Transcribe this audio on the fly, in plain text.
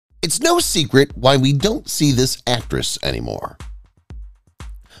It's no secret why we don't see this actress anymore.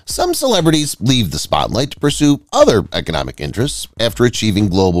 Some celebrities leave the spotlight to pursue other economic interests after achieving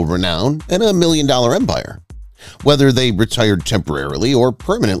global renown and a million-dollar empire. Whether they retired temporarily or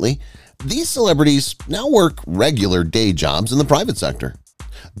permanently, these celebrities now work regular day jobs in the private sector.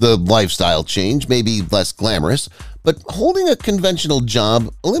 The lifestyle change may be less glamorous, but holding a conventional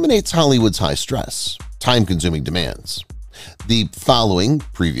job eliminates Hollywood's high stress, time-consuming demands. The following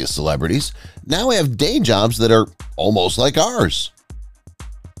previous celebrities now have day jobs that are almost like ours.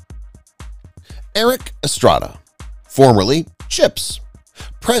 Erik Estrada, formerly CHiPs,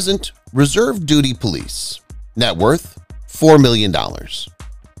 present Reserve Duty Police, net worth $4 million.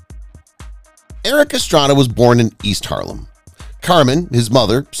 Erik Estrada was born in East Harlem. Carmen, his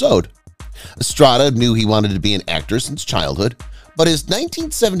mother, sewed. Estrada knew he wanted to be an actor since childhood, but his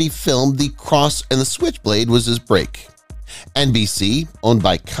 1970 film The Cross and the Switchblade was his break. NBC, owned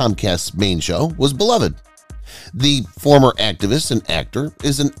by Comcast's main show, was beloved. The former activist and actor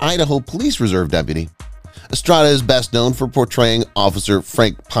is an Idaho Police Reserve deputy. Estrada is best known for portraying Officer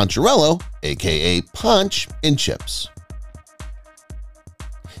Frank Poncherello, aka Ponch, in CHiPs.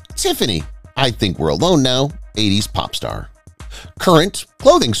 Tiffany, I Think We're Alone Now, 80s pop star. Current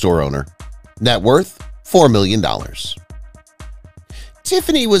clothing store owner. Net worth $4 million.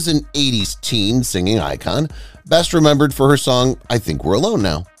 Tiffany was an 80s teen singing icon, best remembered for her song I Think We're Alone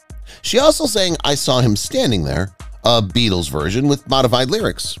Now. She also sang I Saw Him Standing There, a Beatles version with modified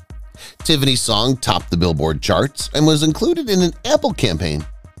lyrics. Tiffany's song topped the Billboard charts and was included in an Apple campaign.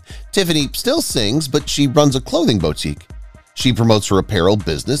 Tiffany still sings, but she runs a clothing boutique. She promotes her apparel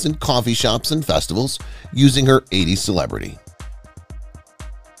business in coffee shops and festivals using her 80s celebrity.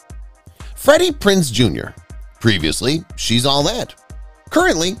 Freddie Prinze Jr. Previously, She's All That.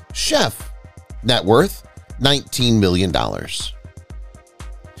 Currently, chef. Net worth $19 million.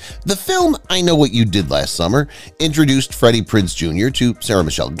 The film I Know What You Did Last Summer introduced Freddie Prinze Jr. to Sarah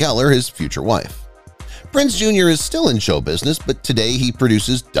Michelle Gellar, his future wife. Prinze Jr. is still in show business, but today he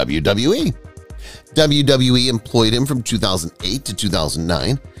produces WWE. WWE employed him from 2008 to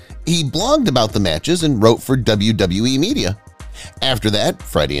 2009. He blogged about the matches and wrote for WWE Media. After that,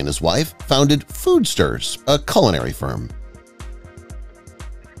 Freddie and his wife founded Food Stirs, a culinary firm.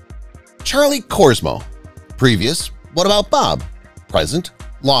 Charlie Korsmo. Previous, What About Bob? Present,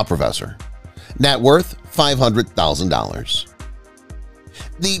 law professor. Net worth $500,000.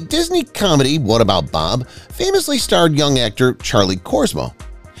 The Disney comedy What About Bob famously starred young actor Charlie Korsmo.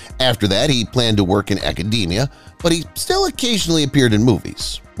 After that, he planned to work in academia, but he still occasionally appeared in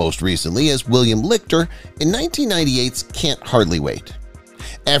movies, most recently as William Lichter in 1998's Can't Hardly Wait.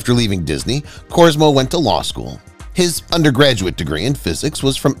 After leaving Disney, Korsmo went to law school. His undergraduate degree in physics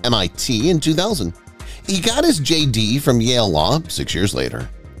was from MIT in 2000. He got his JD from Yale Law 6 years later.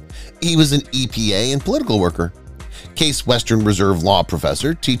 He was an EPA and political worker. Case Western Reserve law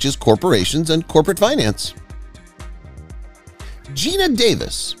professor, teaches corporations and corporate finance. Gina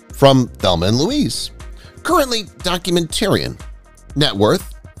Davis from Thelma and Louise, currently documentarian. Net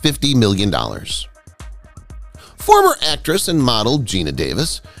worth $50 million. Former actress and model Gina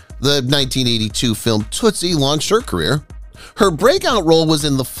Davis, the 1982 film Tootsie launched her career. Her breakout role was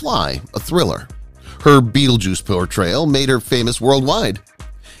in The Fly, a thriller. Her Beetlejuice portrayal made her famous worldwide.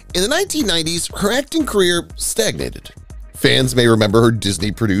 In the 1990s, her acting career stagnated. Fans may remember her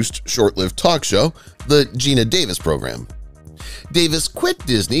Disney-produced short-lived talk show, The Gina Davis Program. Davis quit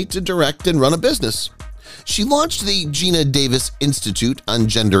Disney to direct and run a business. She launched the Gina Davis Institute on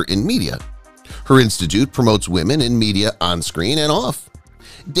Gender in Media. Her institute promotes women in media on-screen and off.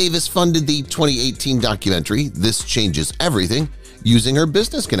 Davis funded the 2018 documentary This Changes Everything using her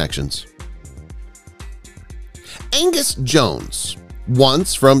business connections. Angus Jones,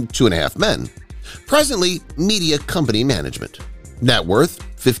 once from 2.5 Men, presently media company management. Net worth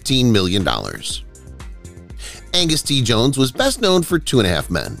 $15 million. Angus T. Jones was best known for 2.5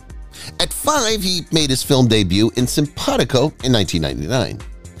 Men. At 5, he made his film debut in Simpatico in 1999.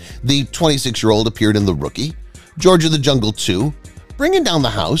 The 26-year-old appeared in The Rookie, George of the Jungle 2, Bringing Down the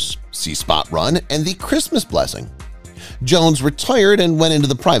House, See Spot Run, and The Christmas Blessing. Jones retired and went into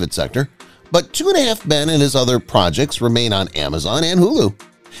the private sector, but 2.5 Men and his other projects remain on Amazon and Hulu.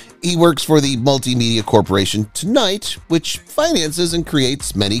 He works for the multimedia corporation Tonight, which finances and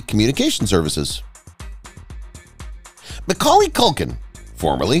creates many communication services. Macaulay Culkin,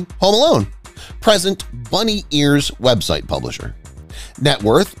 formerly Home Alone, present Bunny Ears website publisher. Net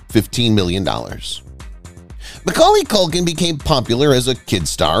worth $15 million. Macaulay Culkin became popular as a kid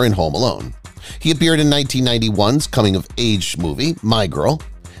star in Home Alone. He appeared in 1991's coming-of-age movie My Girl.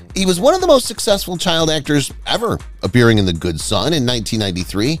 He was one of the most successful child actors ever, appearing in The Good Son in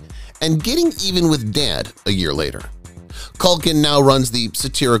 1993 and Getting Even with Dad a year later. Culkin now runs the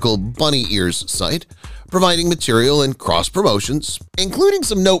satirical Bunny Ears site, providing material and cross-promotions, including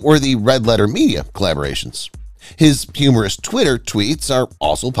some noteworthy Red Letter Media collaborations. His humorous Twitter tweets are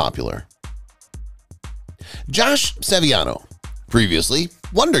also popular. Josh Saviano, previously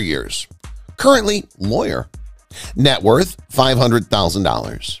Wonder Years, currently lawyer. Net worth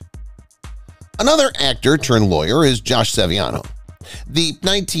 $500,000. Another actor turned lawyer is Josh Saviano. The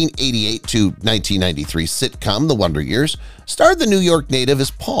 1988 to 1993 sitcom The Wonder Years starred the New York native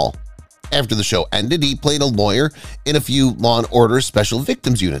as Paul. After the show ended, he played a lawyer in a few Law & Order Special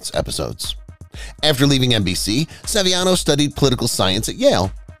Victims Units episodes. After leaving NBC, Saviano studied political science at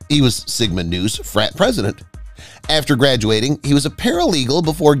Yale. He was Sigma Nu's frat president. After graduating, he was a paralegal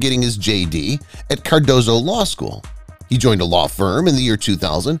before getting his JD at Cardozo Law School. He joined a law firm in the year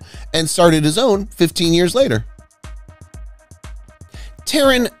 2000 and started his own 15 years later.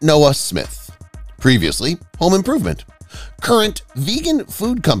 Taryn Noah Smith, previously Home Improvement, current vegan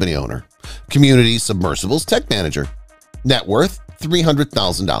food company owner, Community Submersibles tech manager, net worth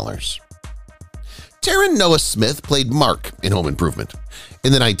 $300,000. Taryn Noah Smith played Mark in Home Improvement.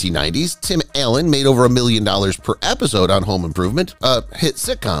 In the 1990s, Tim Allen made over $1 million per episode on Home Improvement, a hit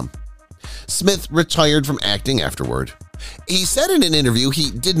sitcom. Smith retired from acting afterward. He said in an interview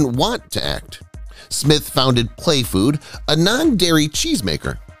he didn't want to act. Smith founded Play Food, a non-dairy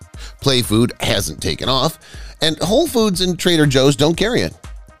cheesemaker. Play Food hasn't taken off, and Whole Foods and Trader Joe's don't carry it.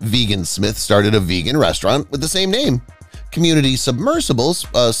 Vegan Smith started a vegan restaurant with the same name. Community Submersibles,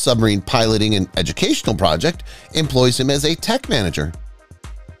 a submarine piloting and educational project, employs him as a tech manager.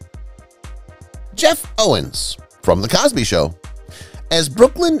 Jeff Owens, from The Cosby Show, as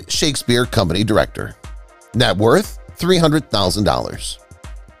Brooklyn Shakespeare Company director. Net worth $300,000.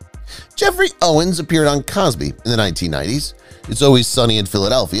 Jeffrey Owens appeared on Cosby in the 1990s. It's Always Sunny in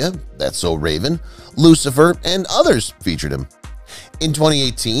Philadelphia, That's So Raven, Lucifer, and others featured him. In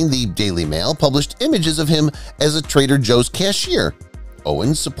 2018, the Daily Mail published images of him as a Trader Joe's cashier.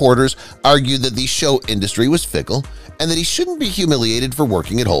 Owens' supporters argued that the show industry was fickle and that he shouldn't be humiliated for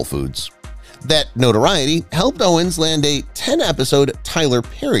working at Whole Foods. That notoriety helped Owens land a 10-episode Tyler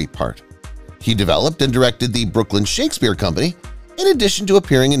Perry part. He developed and directed the Brooklyn Shakespeare Company, in addition to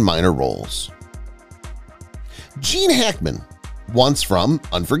appearing in minor roles. Gene Hackman, once from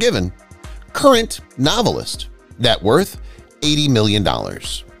Unforgiven, current novelist, net worth $80 million.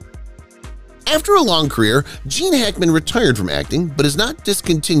 After a long career, Gene Hackman retired from acting but has not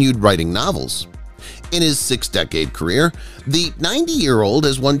discontinued writing novels. In his 6-decade career, the 90-year-old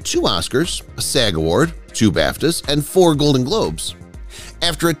has won 2 Oscars, a SAG Award, 2 BAFTAs, and 4 Golden Globes.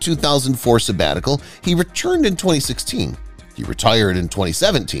 After a 2004 sabbatical, he returned in 2016. He retired in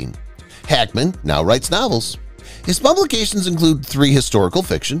 2017. Hackman now writes novels. His publications include 3 historical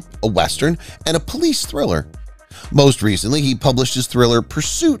fiction, a western, and a police thriller. Most recently, he published his thriller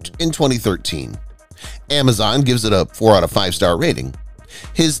Pursuit in 2013. Amazon gives it a 4 out of 5-star rating.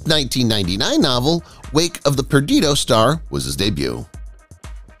 His 1999 novel, Wake of the Perdido Star, was his debut.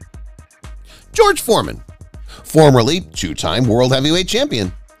 George Foreman, formerly 2-time World Heavyweight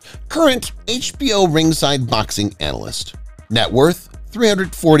Champion, current HBO ringside boxing analyst, net worth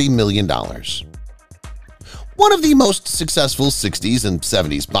 $340 million. One of the most successful 60s and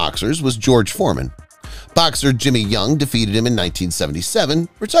 70s boxers was George Foreman. Boxer Jimmy Young defeated him in 1977,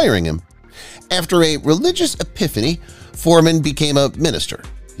 retiring him. After a religious epiphany, Foreman became a minister.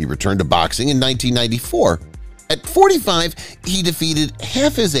 He returned to boxing in 1994. At 45, he defeated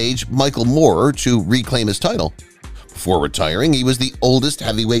half his age Michael Moorer to reclaim his title. Before retiring, he was the oldest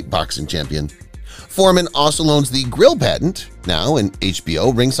heavyweight boxing champion. Foreman also owns the grill patent, now an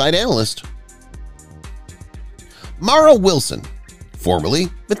HBO ringside analyst. Mara Wilson, formerly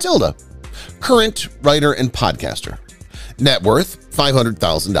Matilda, current writer and podcaster, net worth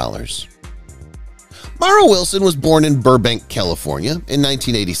 $500,000. Mara Wilson was born in Burbank, California in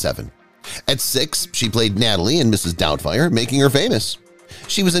 1987. At 6, she played Natalie in Mrs. Doubtfire, making her famous.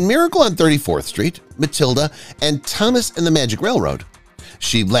 She was in Miracle on 34th Street, Matilda, and Thomas and the Magic Railroad.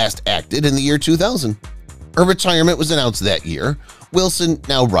 She last acted in the year 2000. Her retirement was announced that year. Wilson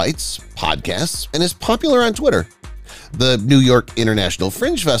now writes, podcasts, and is popular on Twitter. The New York International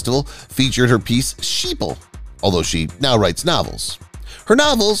Fringe Festival featured her piece Sheeple, although she now writes novels. Her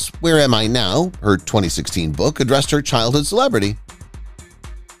novels, Where Am I Now?, her 2016 book, addressed her childhood celebrity.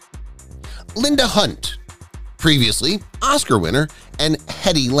 Linda Hunt, previously Oscar winner and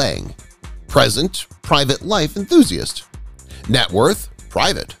Hetty Lang, present private life enthusiast, net worth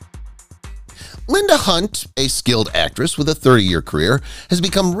private. Linda Hunt, a skilled actress with a 30-year career, has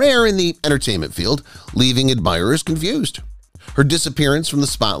become rare in the entertainment field, leaving admirers confused. Her disappearance from the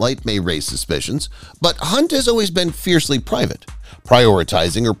spotlight may raise suspicions, but Hunt has always been fiercely private,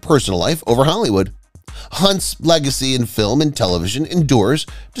 prioritizing her personal life over Hollywood. Hunt's legacy in film and television endures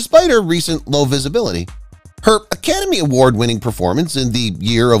despite her recent low visibility. Her Academy Award-winning performance in The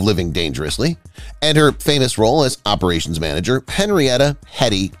Year of Living Dangerously and her famous role as operations manager Henrietta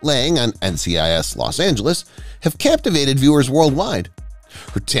 "Hetty" Lang on NCIS Los Angeles have captivated viewers worldwide.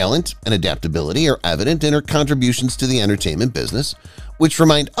 Her talent and adaptability are evident in her contributions to the entertainment business, which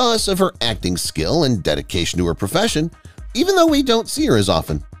remind us of her acting skill and dedication to her profession, even though we don't see her as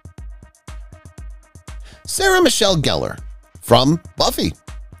often. Sarah Michelle Gellar, from Buffy.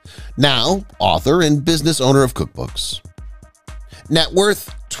 Now author and business owner of cookbooks. Net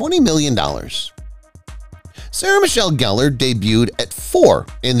worth $20 million. Sarah Michelle Gellar debuted at 4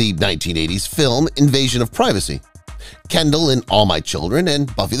 in the 1980s film Invasion of Privacy. Kendall in All My Children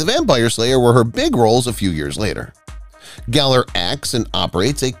and Buffy the Vampire Slayer were her big roles a few years later. Gellar acts and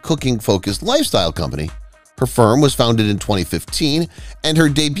operates a cooking-focused lifestyle company. Her firm was founded in 2015, and her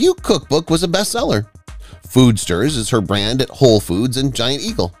debut cookbook was a bestseller. Foodsters is her brand at Whole Foods and Giant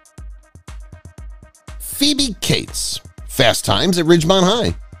Eagle. Phoebe Cates, Fast Times at Ridgemont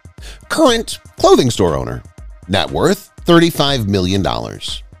High. Current clothing store owner. Net worth $35 million.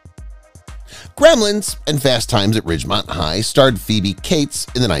 Gremlins and Fast Times at Ridgemont High starred Phoebe Cates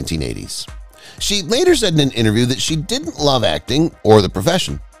in the 1980s. She later said in an interview that she didn't love acting or the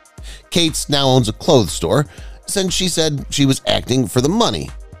profession. Cates now owns a clothes store since she said she was acting for the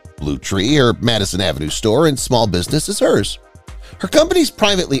money. Blue Tree, her Madison Avenue store and small business, is hers. Her company's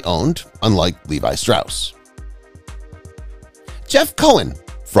privately owned, unlike Levi Strauss. Jeff Cohen,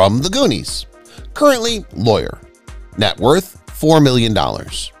 from The Goonies. Currently lawyer. Net worth $4 million.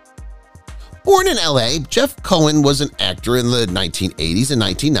 Born in LA, Jeff Cohen was an actor in the 1980s and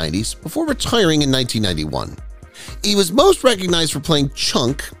 1990s before retiring in 1991. He was most recognized for playing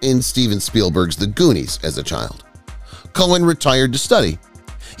Chunk in Steven Spielberg's The Goonies as a child. Cohen retired to study.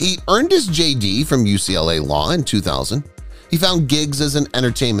 He earned his JD from UCLA Law in 2000. He found gigs as an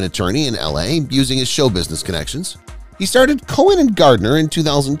entertainment attorney in LA using his show business connections. He started Cohen & Gardner in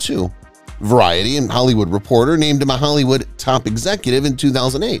 2002. Variety and Hollywood Reporter named him a Hollywood top executive in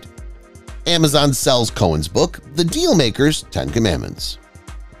 2008. Amazon sells Cohen's book, The Dealmaker's 10 Commandments.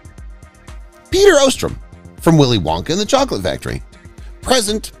 Peter Ostrom, from Willy Wonka and the Chocolate Factory.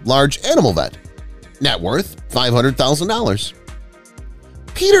 Present large animal vet. Net worth $500,000.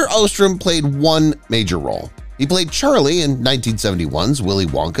 Peter Ostrom played one major role. He played Charlie in 1971's Willy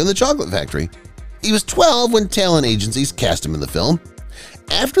Wonka and the Chocolate Factory. He was 12 when talent agencies cast him in the film.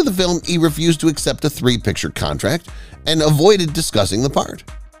 After the film, he refused to accept a 3-picture contract and avoided discussing the part.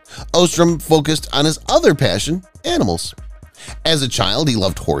 Ostrom focused on his other passion, animals. As a child, he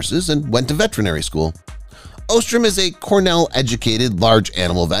loved horses and went to veterinary school. Ostrom is a Cornell-educated large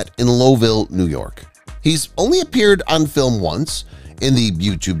animal vet in Lowville, New York. He's only appeared on film once, in the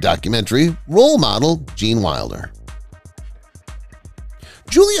YouTube documentary Role Model Gene Wilder.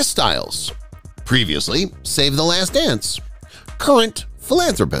 Julia Stiles, previously Save the Last Dance. Current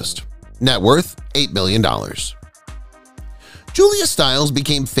philanthropist. Net worth $8 million. Julia Stiles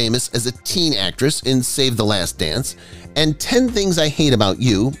became famous as a teen actress in Save the Last Dance and 10 Things I Hate About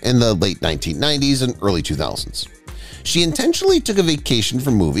You in the late 1990s and early 2000s. She intentionally took a vacation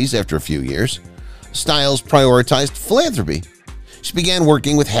from movies after a few years. Stiles prioritized philanthropy. She began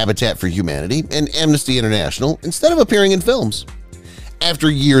working with Habitat for Humanity and Amnesty International instead of appearing in films. After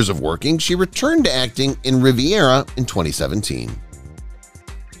years of working, she returned to acting in Riviera in 2017.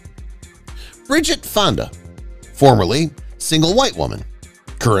 Bridget Fonda, formerly single white woman,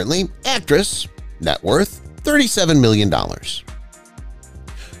 currently actress, net worth $37 million.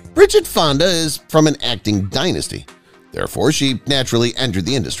 Bridget Fonda is from an acting dynasty, therefore she naturally entered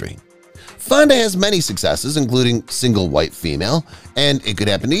the industry. Fonda has many successes, including Single White Female and It Could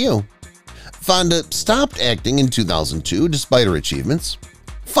Happen to You. Fonda stopped acting in 2002 despite her achievements.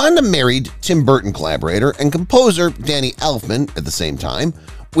 Fonda married Tim Burton collaborator and composer Danny Elfman at the same time,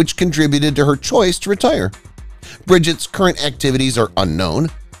 which contributed to her choice to retire. Bridget's current activities are unknown.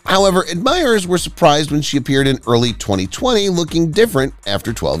 However, admirers were surprised when she appeared in early 2020 looking different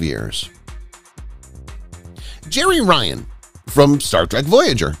after 12 years. Jerry Ryan, from Star Trek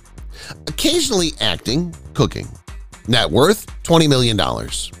Voyager. Occasionally acting, cooking. Net worth $20 million.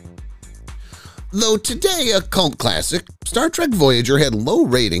 Though today a cult classic, Star Trek Voyager had low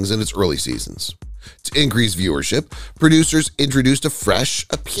ratings in its early seasons. To increase viewership, producers introduced a fresh,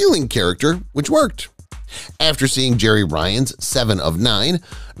 appealing character, which worked. After seeing Jerry Ryan's 7 of 9,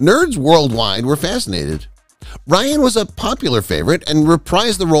 nerds worldwide were fascinated. Ryan was a popular favorite and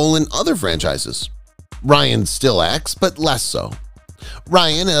reprised the role in other franchises. Ryan still acts, but less so.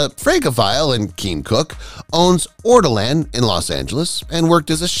 Ryan, a Francophile and keen cook, owns Ortolan in Los Angeles and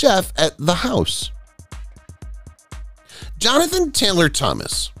worked as a chef at The House. Jonathan Taylor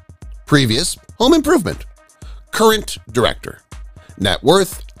Thomas. Previous, Home Improvement. Current director. Net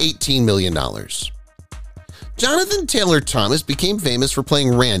worth, $18 million. Jonathan Taylor Thomas became famous for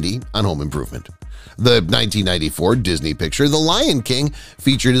playing Randy on Home Improvement. The 1994 Disney picture The Lion King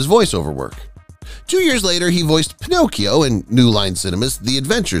featured his voiceover work. 2 years later, he voiced Pinocchio in New Line Cinema's The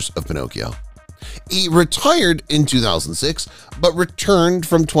Adventures of Pinocchio. He retired in 2006, but returned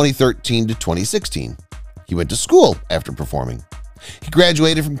from 2013 to 2016. He went to school after performing. He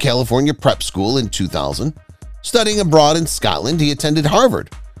graduated from California Prep School in 2000. Studying abroad in Scotland, he attended Harvard.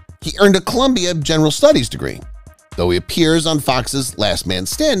 He earned a Columbia General Studies degree. Though he appears on Fox's Last Man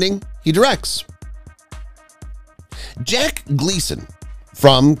Standing, he directs. Jack Gleason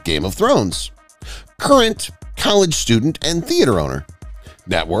from Game of Thrones. Current college student and theater owner.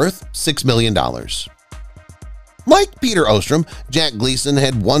 Net worth, $6 million. Like Peter Ostrom, Jack Gleason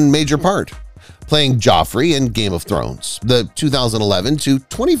had one major part, playing Joffrey in Game of Thrones. The 2011 to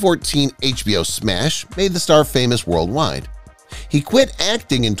 2014 HBO smash made the star famous worldwide. He quit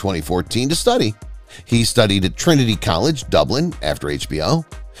acting in 2014 to study. He studied at Trinity College, Dublin, after HBO.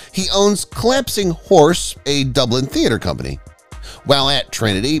 He owns Collapsing Horse, a Dublin theater company. While at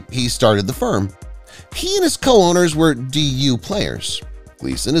Trinity, he started the firm. He and his co-owners were DU players.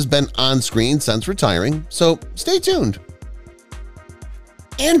 Gleason has been on-screen since retiring, so stay tuned.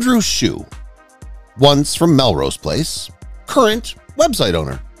 Andrew Shue. Once from Melrose Place. Current website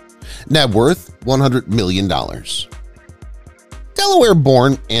owner. Net worth, $100 million.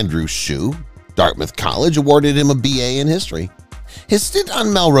 Delaware-born Andrew Shue, Dartmouth College awarded him a BA in history. His stint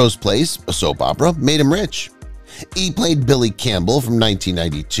on Melrose Place, a soap opera, made him rich. He played Billy Campbell from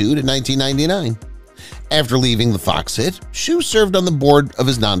 1992 to 1999. After leaving the Fox hit, Shue served on the board of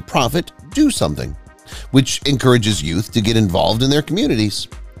his nonprofit, Do Something, which encourages youth to get involved in their communities.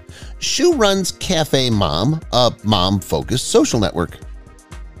 Shue runs Cafe Mom, a mom-focused social network.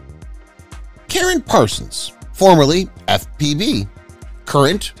 Karen Parsons, formerly FPB,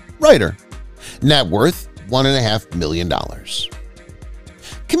 current writer. Net worth, $1.5 million.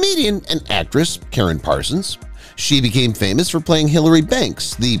 Comedian and actress Karen Parsons. She became famous for playing Hilary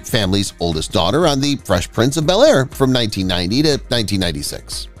Banks, the family's oldest daughter on The Fresh Prince of Bel-Air from 1990 to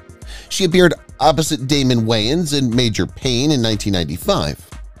 1996. She appeared opposite Damon Wayans in Major Payne in 1995.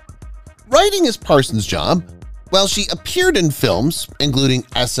 Writing is Parsons' job. While she appeared in films, including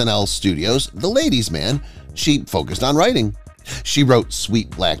SNL Studios' The Ladies' Man, she focused on writing. She wrote Sweet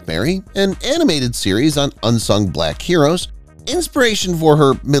Blackberry, an animated series on unsung black heroes. Inspiration for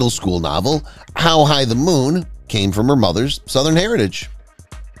her middle school novel, How High the Moon, came from her mother's Southern heritage.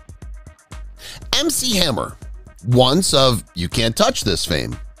 MC Hammer, once of You Can't Touch This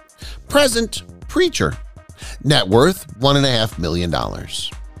fame. Present preacher. Net worth, $1.5 million.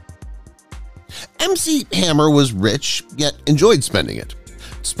 MC Hammer was rich, yet enjoyed spending it.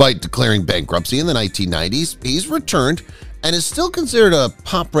 Despite declaring bankruptcy in the 1990s, he's returned and is still considered a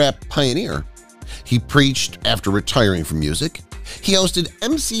pop rap pioneer. He preached after retiring from music. He hosted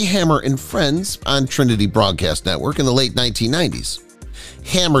MC Hammer and Friends on Trinity Broadcast Network in the late 1990s.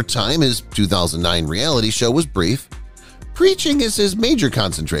 Hammer Time, his 2009 reality show, was brief. Preaching is his major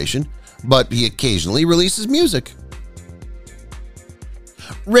concentration, but he occasionally releases music.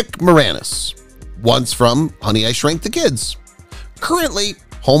 Rick Moranis, once from Honey, I Shrunk the Kids. Currently,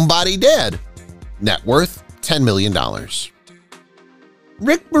 Homebody Dad. Net worth, $10 million.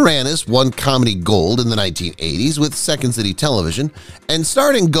 Rick Moranis won Comedy Gold in the 1980s with Second City Television and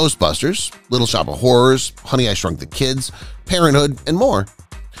starred in Ghostbusters, Little Shop of Horrors, Honey, I Shrunk the Kids, Parenthood, and more.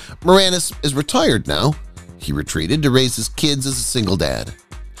 Moranis is retired now. He retreated to raise his kids as a single dad.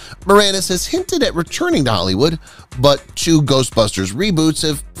 Moranis has hinted at returning to Hollywood, but 2 Ghostbusters reboots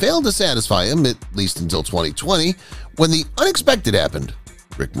have failed to satisfy him, at least until 2020, when the unexpected happened.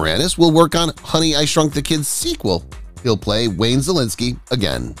 Rick Moranis will work on Honey, I Shrunk the Kids sequel. He'll play Wayne Szalinski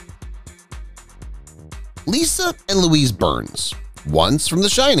again. Lisa and Louise Burns, once from The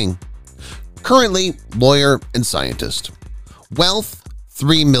Shining. Currently lawyer and scientist. Wealth,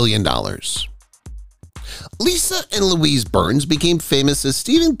 $3 million. Lisa and Louise Burns became famous as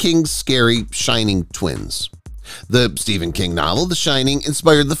Stephen King's scary Shining twins. The Stephen King novel The Shining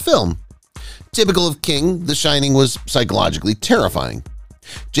inspired the film. Typical of King, The Shining was psychologically terrifying.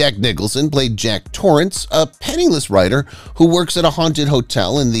 Jack Nicholson played Jack Torrance, a penniless writer who works at a haunted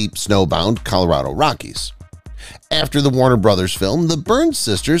hotel in the snowbound Colorado Rockies. After the Warner Brothers film, the Burns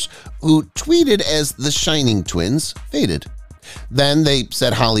sisters, who tweeted as the Shining Twins, faded. Then they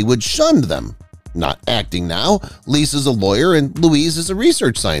said Hollywood shunned them. Not acting now, Lisa's a lawyer and Louise is a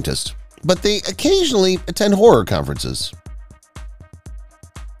research scientist, but they occasionally attend horror conferences.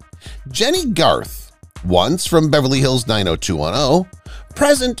 Jenny Garth, once from Beverly Hills 90210,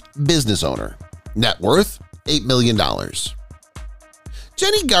 present business owner, net worth $8 million.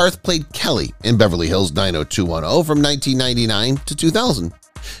 Jenny Garth played Kelly in Beverly Hills 90210 from 1999 to 2000.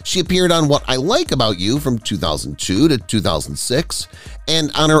 She appeared on What I Like About You from 2002 to 2006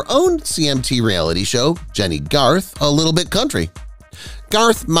 and on her own CMT reality show, Jenny Garth, A Little Bit Country.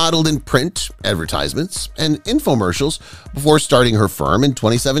 Garth modeled in print, advertisements, and infomercials before starting her firm in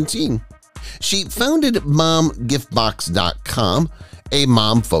 2017. She founded MomGiftBox.com, a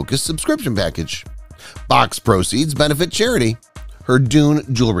mom-focused subscription package. Box proceeds benefit charity, her Dune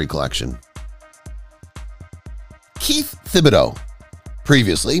jewelry collection. Keith Thibodeau,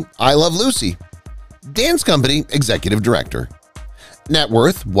 previously I Love Lucy, dance company executive director, net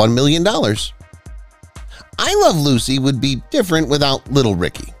worth $1 million. I Love Lucy would be different without Little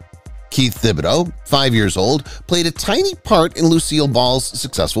Ricky. Keith Thibodeau, 5 years old, played a tiny part in Lucille Ball's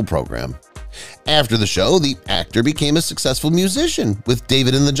successful program. After the show, the actor became a successful musician with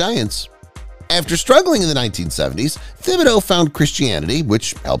David and the Giants. After struggling in the 1970s, Thibodeau found Christianity,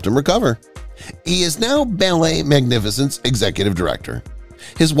 which helped him recover. He is now Ballet Magnificent's executive director.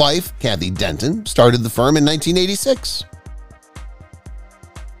 His wife, Kathy Denton, started the firm in 1986.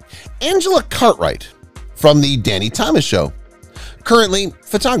 Angela Cartwright, from The Danny Thomas Show, currently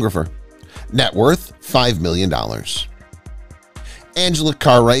photographer, net worth $5 million. Angela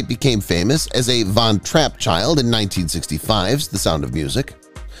Cartwright became famous as a Von Trapp child in 1965's The Sound of Music.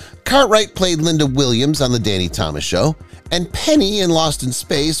 Cartwright played Linda Williams on The Danny Thomas Show and Penny in Lost in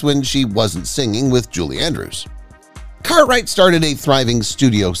Space when she wasn't singing with Julie Andrews. Cartwright started a thriving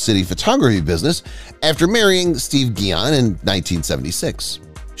Studio City photography business after marrying Steve Guion in 1976.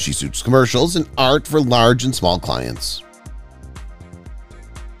 She shoots commercials and art for large and small clients.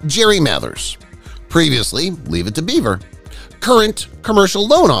 Jerry Mathers, previously Leave It to Beaver, current commercial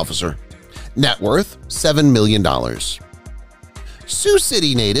loan officer, net worth $7 million. Sioux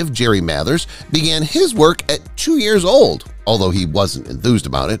City native Jerry Mathers began his work at 2 years old, although he wasn't enthused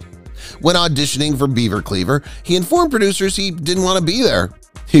about it. When auditioning for Beaver Cleaver, he informed producers he didn't want to be there.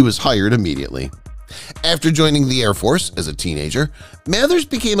 He was hired immediately. After joining the Air Force as a teenager, Mathers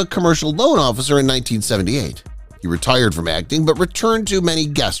became a commercial loan officer in 1978. He retired from acting but returned to many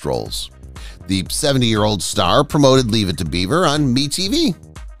guest roles. The 70-year-old star promoted Leave It to Beaver on MeTV.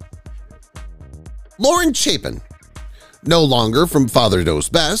 Lauren Chapin, no longer from Father Knows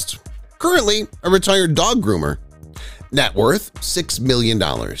Best, currently a retired dog groomer, net worth $6 million.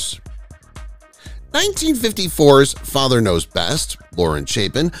 1954's Father Knows Best, Lauren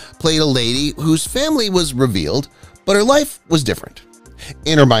Chapin played a lady whose family was revealed, but her life was different.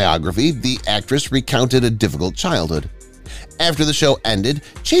 In her biography, the actress recounted a difficult childhood. After the show ended,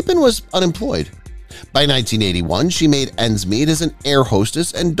 Chapin was unemployed. By 1981, she made ends meet as an air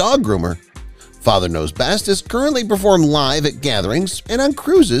hostess and dog groomer. Father Knows Best is currently performed live at gatherings and on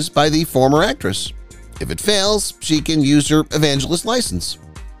cruises by the former actress. If it fails, she can use her evangelist license.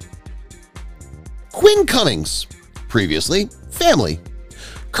 Quinn Cummings, previously Family,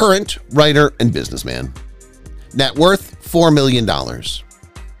 current writer and businessman, net worth $4 million.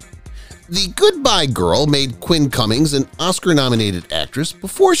 The Goodbye Girl made Quinn Cummings an Oscar-nominated actress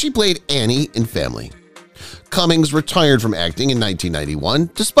before she played Annie in Family. Cummings retired from acting in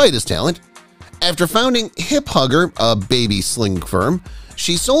 1991 despite his talent. After founding Hip Hugger, a baby sling firm,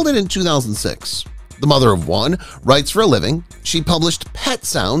 she sold it in 2006. The mother of one, writes for a living. She published Pet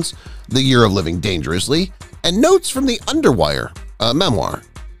Sounds, The Year of Living Dangerously, and Notes from the Underwire, a memoir.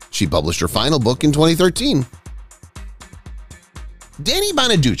 She published her final book in 2013. Danny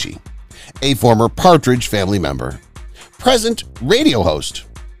Bonaducci, a former Partridge Family member, present radio host,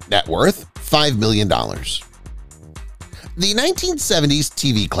 net worth $5 million. The 1970s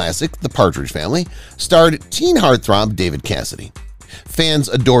TV classic The Partridge Family starred teen heartthrob David Cassidy. Fans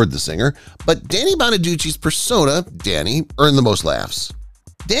adored the singer, but Danny Bonaducci's persona, Danny, earned the most laughs.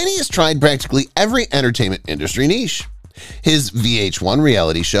 Danny has tried practically every entertainment industry niche. His VH1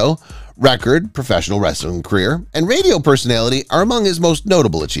 reality show, record professional wrestling career, and radio personality are among his most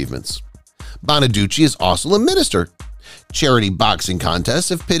notable achievements. Bonaducci is also a minister. Charity boxing contests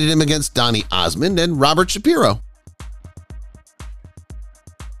have pitted him against Donny Osmond and Robert Shapiro.